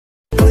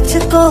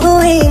मुझको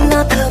हुई ना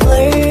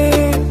खबर,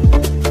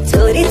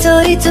 चोरी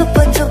चोरी चुप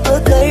चुप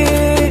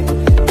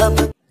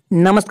कर।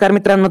 नमस्कार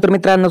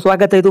मित्रांनो,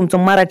 स्वागत आहे तुमचं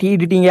मराठी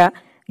एडिटिंग या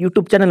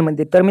यूट्यूब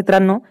चॅनलमध्ये। तर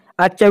मित्रांनो,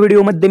 आजच्या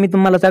व्हिडिओमध्ये मी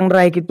तुम्हाला सांगणार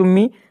आहे की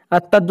तुम्ही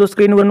आत्ता जो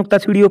स्क्रीनवर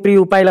नुकताच व्हिडिओ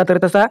प्रिव्ह्यू पाहिला तर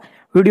तसा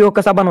व्हिडिओ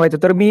कसा बनवायचा,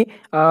 तर मी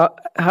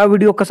हा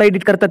व्हिडिओ कसा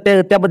एडिट करतात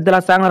त्याबद्दल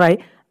सांगणार आहे।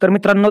 तर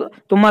मित्रांनो,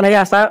 तुम्हाला हे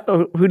असा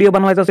व्हिडिओ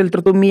बनवायचा असेल तर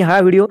तुम्ही हा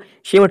व्हिडिओ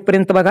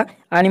शेवटपर्यंत बघा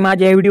आणि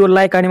माझ्या या व्हिडिओला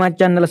लाईक आणि माझ्या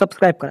चॅनलला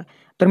सबस्क्राईब करा।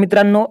 तर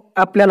मित्रांनो,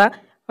 आपल्याला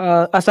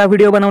असा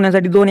व्हिडिओ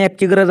बनवण्यासाठी दोन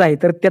ॲपची गरज आहे।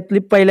 तर त्यातली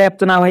पहिल्या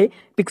ॲपचं नाव आहे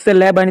पिक्सेल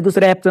लॅब आणि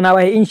दुसऱ्या ॲपचं नाव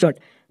आहे इनशॉट।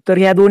 तर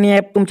ह्या दोन्ही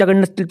ॲप तुमच्याकडे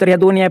नसतील तर ह्या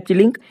दोन्ही ॲपची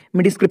लिंक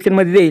मी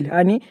डिस्क्रिप्शनमध्ये देईल।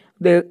 आणि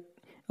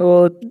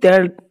त्या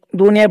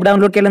दोन्ही ॲप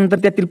डाउनलोड केल्यानंतर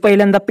त्यातील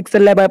पहिल्यांदा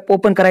पिक्सेल लॅब ॲप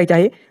ओपन करायचे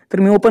आहे। तर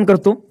मी ओपन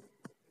करतो।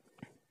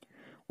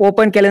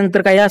 ओपन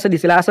केल्यानंतर काय असं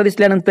दिसेल, असं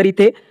दिसल्यानंतर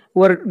इथे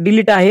वर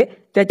डिलीट आहे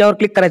त्याच्यावर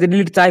क्लिक करायचं,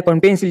 डिलीटचा आयकॉन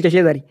पेन्सिलच्या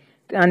शेजारी,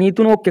 आणि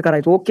इथून ओके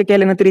करायचं। ओके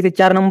केल्यानंतर इथे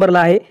 4 नंबरला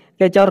आहे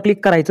त्याच्यावर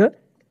क्लिक करायचं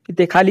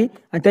इथे खाली,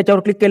 आणि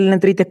त्याच्यावर क्लिक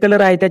केल्यानंतर इथे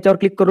कलर आहे त्याच्यावर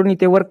क्लिक करून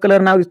इथे वर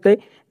कलर नाव दिसतंय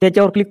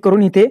त्याच्यावर क्लिक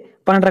करून इथे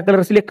पांढरा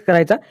कलर सिलेक्ट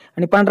करायचा,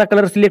 आणि पांढरा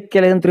कलर सिलेक्ट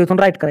केल्यानंतर इथून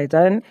राईट करायचा,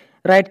 आणि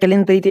राईट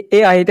केल्यानंतर इथे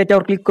ए आहे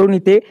त्याच्यावर क्लिक करून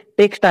इथे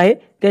टेक्स्ट आहे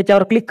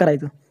त्याच्यावर क्लिक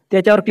करायचं।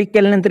 त्याच्यावर क्लिक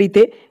केल्यानंतर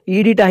इथे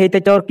एडिट आहे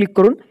त्याच्यावर क्लिक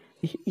करून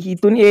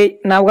इथून ए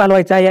नाव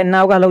घालवायचं आहे।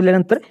 नाव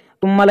घालवल्यानंतर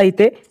तुम्हाला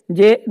इथे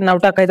जे नाव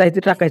टाकायचं आहे ते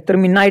टाकायचं। तर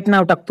मी नाईट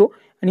नाव टाकतो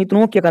आणि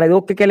इथून ओके करायचं।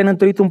 ओके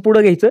केल्यानंतर इथून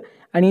पुढे घ्यायचं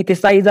आणि इथे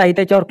साईज आहे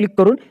त्याच्यावर क्लिक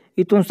करून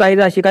इथून साईज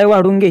अशी काय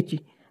वाढवून घ्यायची।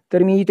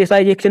 तर मी इथे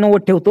साईज 190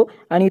 ठेवतो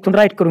आणि इथून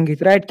राईट करून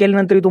घ्यायचं। राईट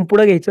केल्यानंतर इथून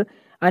पुढे घ्यायचं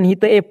आणि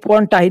इथं एक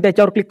फॉन्ट आहे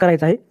त्याच्यावर क्लिक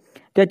करायचं आहे।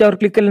 त्याच्यावर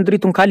क्लिक केल्यानंतर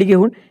इथून खाली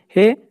घेऊन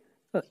हे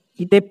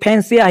इथे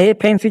फॅन्सी आहे,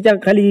 फॅन्सीच्या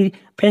खाली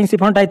फॅन्सी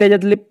फॉन्ट आहे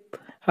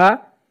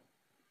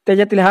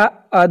त्याच्यातील हा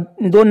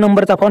 2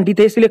 नंबरचा फॉन्ट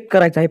इथे सिलेक्ट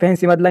करायचा आहे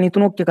फॅन्सी मधला, आणि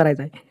इथून ओके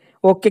करायचा आहे।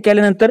 ओके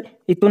केल्यानंतर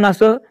इथून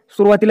असं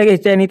सुरुवातीला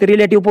घ्यायचं आहे आणि इथे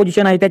रिलेटिव्ह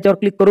पोझिशन आहे त्याच्यावर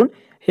क्लिक करून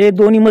हे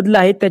दोन्ही मधलं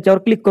आहे त्याच्यावर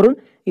क्लिक करून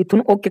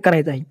इथून ओके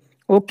करायचं आहे।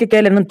 ओके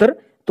केल्यानंतर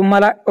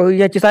तुम्हाला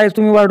याची साईज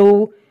तुम्ही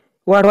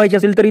वाढवायची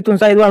असेल तर इथून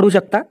साईज वाढवू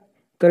शकता।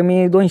 तर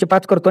मी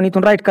 205 करतो आणि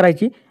इथून राईट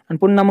करायची आणि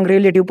पुन्हा मग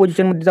रिलेटिव्ह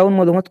पोझिशनमध्ये जाऊन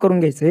मधोमध करून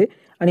घ्यायचं आहे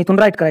आणि इथून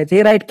राईट करायचं।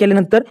 हे राईट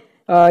केल्यानंतर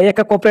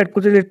एका कोपऱ्यात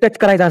कुठे टच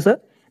करायचं, असं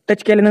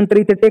टच केल्यानंतर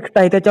इथे टेक्स्ट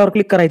आहे त्याच्यावर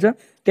क्लिक करायचं।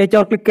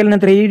 त्याच्यावर क्लिक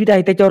केल्यानंतर एडिट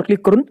आहे त्याच्यावर क्लिक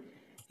करून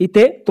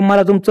इथे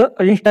तुम्हाला तुमचं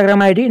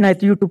इंस्टाग्राम ID नाही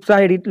तर यूट्यूबचा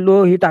ID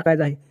ही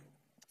टाकायचा आहे।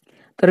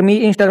 तर मी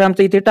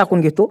इंस्टाग्रामचं इथे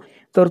टाकून घेतो।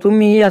 तर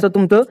तुम्ही असं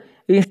तुमचं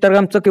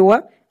इंस्टाग्रामचं किंवा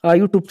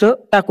यूट्यूबचं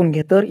टाकून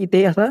घ्या। तर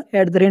इथे असं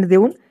 @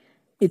 देऊन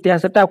इथे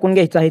असं टाकून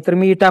घ्यायचं आहे। तर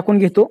मी टाकून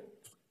घेतो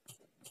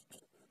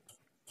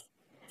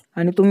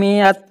आणि तुम्ही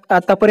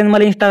आतापर्यंत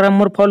मला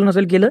इंस्टाग्रामवर फॉलो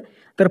नसेल केलं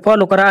तर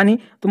फॉलो करा, आणि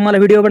तुम्हाला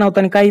व्हिडिओ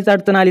बनवताना काहीच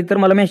अडचण आली तर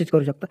मला मेसेज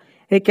करू शकता।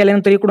 हे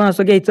केल्यानंतर इकडून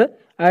असं घ्यायचं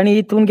आणि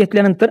इथून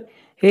घेतल्यानंतर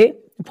हे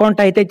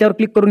फॉन्ट आहे त्याच्यावर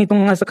क्लिक करून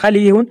इथून असं खाली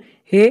घेऊन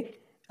हे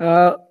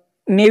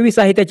नेव्हीस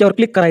आहे त्याच्यावर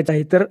क्लिक करायचं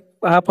आहे। तर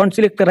हा फॉन्ट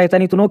सिलेक्ट करायचा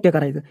आणि इथून ओके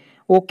करायचं।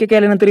 ओके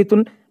केल्यानंतर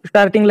इथून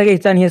स्टार्टिंगला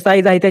घ्यायचं आणि हे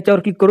साईज आहे त्याच्यावर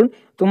क्लिक करून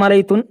तुम्हाला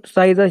इथून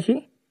साईज अशी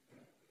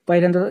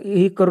पहिल्यांदा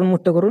ही करून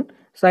मोठं करून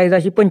साईज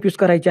अशी 25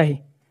 करायची आहे।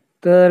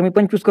 तर मी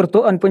 25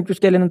 करतो आणि 25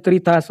 केल्यानंतर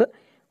इथं असं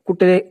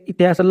कुठे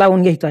इथे असं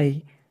लावून घ्यायचं आहे।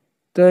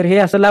 तर हे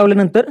असं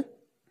लावल्यानंतर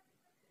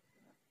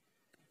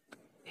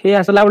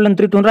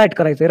इथून राईट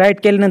करायचं। राईट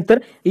केल्यानंतर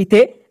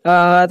इथे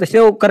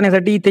सेव्ह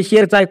करण्यासाठी इथे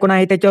शेअरचा आयकॉन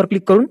आहे त्याच्यावर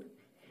क्लिक करून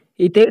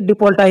इथे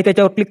डिफॉल्ट आहे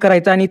त्याच्यावर क्लिक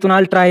करायचं आणि इथून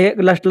अल्ट्रा आहे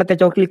लास्टला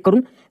त्याच्यावर क्लिक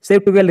करून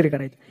सेव्ह टू गॅलरी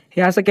करायचं।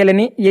 हे असं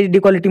केल्याने HD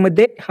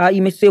क्वालिटीमध्ये हा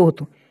इमेज सेव्ह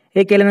होतो।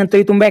 हे केल्यानंतर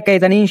इथून बॅक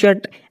यायचं आणि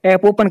इनशॉट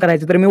ॲप ओपन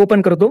करायचं। तर मी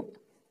ओपन करतो।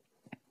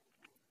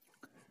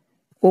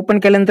 ओपन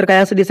केल्यानंतर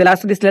काय असं दिसेल,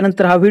 असं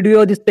दिसल्यानंतर हा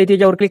व्हिडिओ दिसतोय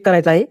त्याच्यावर क्लिक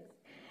करायचा आहे।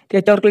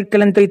 त्याच्यावर क्लिक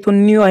केल्यानंतर इथून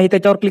न्यू आहे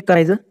त्याच्यावर क्लिक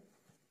करायचं।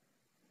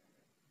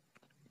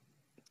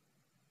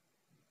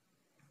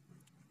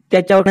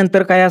 त्याच्यावर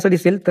नंतर काय असं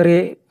दिसेल, तर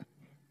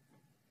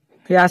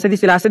हे असं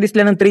दिसेल। असं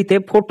दिसल्यानंतर इथे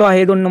फोटो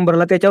आहे 2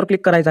 नंबरला त्याच्यावर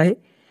क्लिक करायचं आहे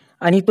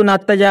आणि इथून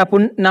आता जे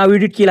आपण नाव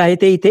एडिट केलं आहे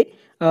ते इथे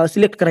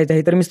सिलेक्ट करायचं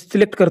आहे। तर मी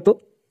सिलेक्ट करतो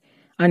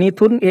आणि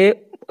इथून हे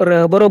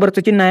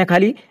बरोबरचं चिन्ह आहे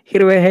खाली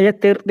हिरव्या ह्याच्यात,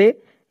 तर ते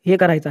हे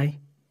करायचं आहे।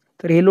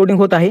 तर हे लोडिंग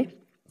होत आहे।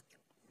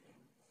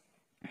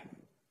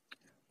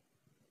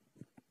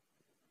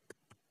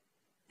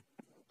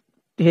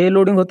 हे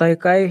लोडिंग होत आहे।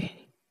 काय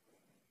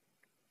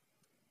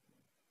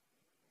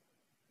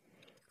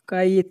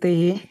येतं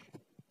हे,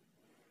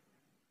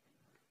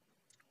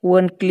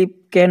 1 clip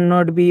can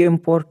not be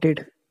imported.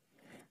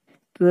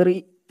 तर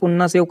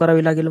पुन्हा सेव्ह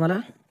करावी लागेल मला।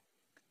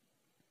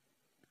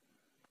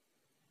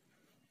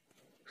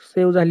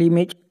 सेव्ह झाली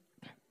इमेज।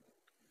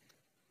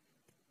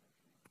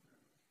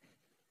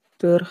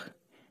 तर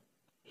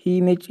ही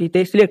इमेज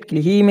इथे सिलेक्ट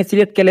केली। ही इमेज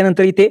सिलेक्ट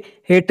केल्यानंतर इथे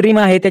हे ट्रिम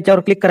आहे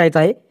त्याच्यावर क्लिक करायचं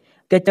आहे।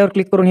 त्याच्यावर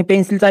क्लिक करून हे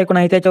पेन्सिलचा आयकॉन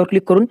आहे त्याच्यावर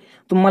क्लिक करून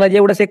तुम्हाला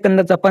जेवढा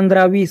सेकंदाचा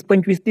 15, 20,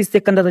 25, 30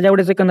 सेकंदाचा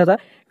जेवढ्या सेकंदाचा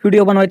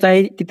व्हिडिओ बनवायचा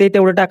आहे तिथे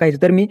तेवढं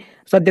टाकायचं। तर मी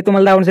सध्या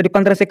तुम्हाला दाखवण्यासाठी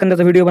 15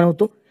 सेकंदाचा व्हिडिओ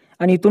बनवतो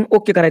आणि इथून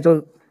ओके करायचं।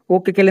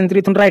 ओके केल्यानंतर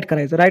इथून राईट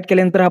करायचं। राईट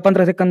केल्यानंतर हा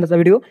 15 सेकंदाचा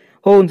व्हिडिओ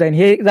होऊन जाईल।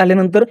 हे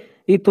झाल्यानंतर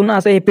इथून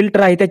असं हे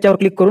फिल्टर आहे त्याच्यावर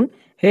क्लिक करून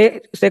हे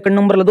सेकंड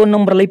नंबरला 2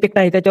 नंबरला इफेक्ट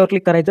आहे त्याच्यावर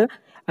क्लिक करायचं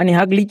आणि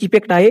हा ग्लिच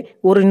इफेक्ट आहे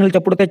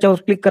ओरिजिनलच्या पुढे, त्याच्यावर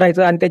क्लिक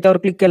करायचं आणि त्याच्यावर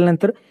क्लिक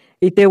केल्यानंतर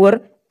इथे वर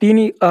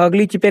 3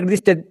 ग्लिच इफेक्ट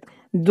दिसतात.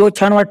 जो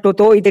छान वाटतो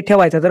तो इथे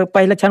ठेवायचा. जर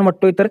पहिला छान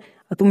वाटतोय तर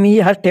तुम्ही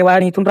हाच ठेवा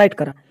आणि इथून राईट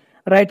करा.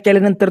 राईट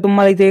केल्यानंतर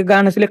तुम्हाला इथे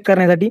गाणं सिलेक्ट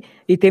करण्यासाठी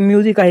इथे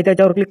म्युझिक आहे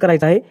त्याच्यावर क्लिक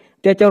करायचं आहे.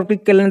 त्याच्यावर क्लिक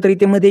केल्यानंतर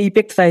इथे मध्ये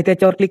इफेक्ट्स आहे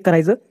त्याच्यावर क्लिक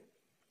करायचं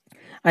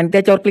आणि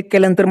त्याच्यावर क्लिक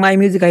केल्यानंतर माय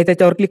म्युझिक आहे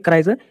त्याच्यावर क्लिक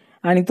करायचं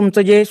आणि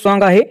तुमचं जे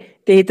सॉन्ग आहे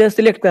ते इथं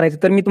सिलेक्ट करायचं.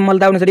 तर मी तुम्हाला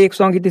दाखवण्यासाठी एक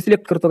सॉन्ग इथे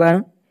सिलेक्ट करतो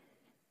गाणं.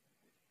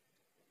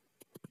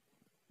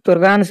 तर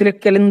गाणं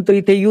सिलेक्ट केल्यानंतर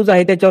इथे यूज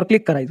आहे त्याच्यावर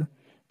क्लिक करायचं.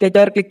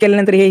 त्याच्यावर क्लिक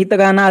केल्यानंतर हे इथं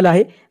गाणं आलं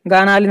आहे.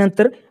 गाणं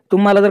आल्यानंतर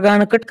तुम्हाला जर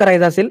गाणं कट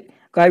करायचं असेल,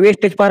 काय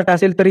वेस्टेज पार्ट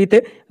असेल तर इथे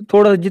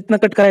थोडं जिथनं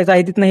कट करायचं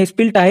आहे तिथनं हे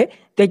स्प्लिट आहे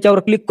त्याच्यावर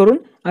क्लिक करून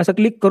असं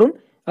क्लिक करून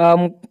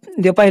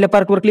जे पहिल्या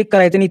पार्टवर क्लिक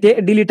करायचं आणि इथे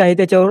डिलीट आहे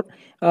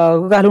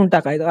त्याच्यावर घालून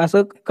टाकायचं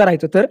असं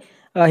करायचं. तर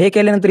हे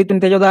केल्यानंतर इथून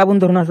त्याच्यावर दाबून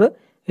धरून असं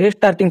हे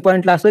स्टार्टिंग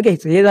पॉईंटला असं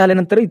घ्यायचं. हे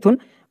झाल्यानंतर इथून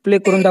प्ले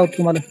करून दाखवतो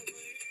तुम्हाला.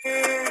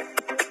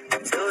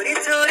 चोरी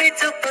चोरी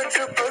चुप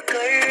चुप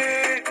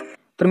कर.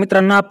 तर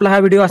मित्रांनो आपला हा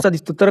व्हिडिओ असा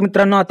दिसतो. तर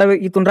मित्रांनो आता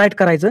इथून राईट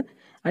करायचं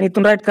आणि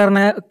इथून राईट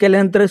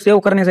केल्यानंतर सेव्ह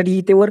करण्यासाठी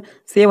इथे वर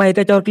सेव्ह आहे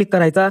त्याच्यावर क्लिक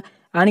करायचा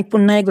आणि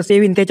पुन्हा एकदा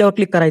सेव्ह इन त्याच्यावर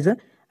क्लिक करायचं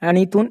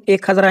आणि इथून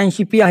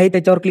 1080p आहे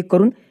त्याच्यावर क्लिक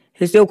करून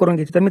हे सेव्ह करून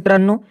घ्यायचं. तर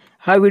मित्रांनो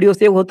हा व्हिडिओ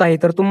सेव्ह होत आहे.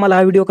 तर तुम्हाला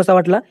हा व्हिडिओ कसा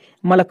वाटला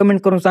मला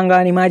कमेंट करून सांगा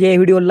आणि माझ्या या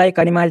व्हिडिओला लाईक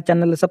आणि माझ्या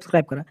चॅनलला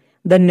सबस्क्राईब करा.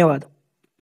 धन्यवाद.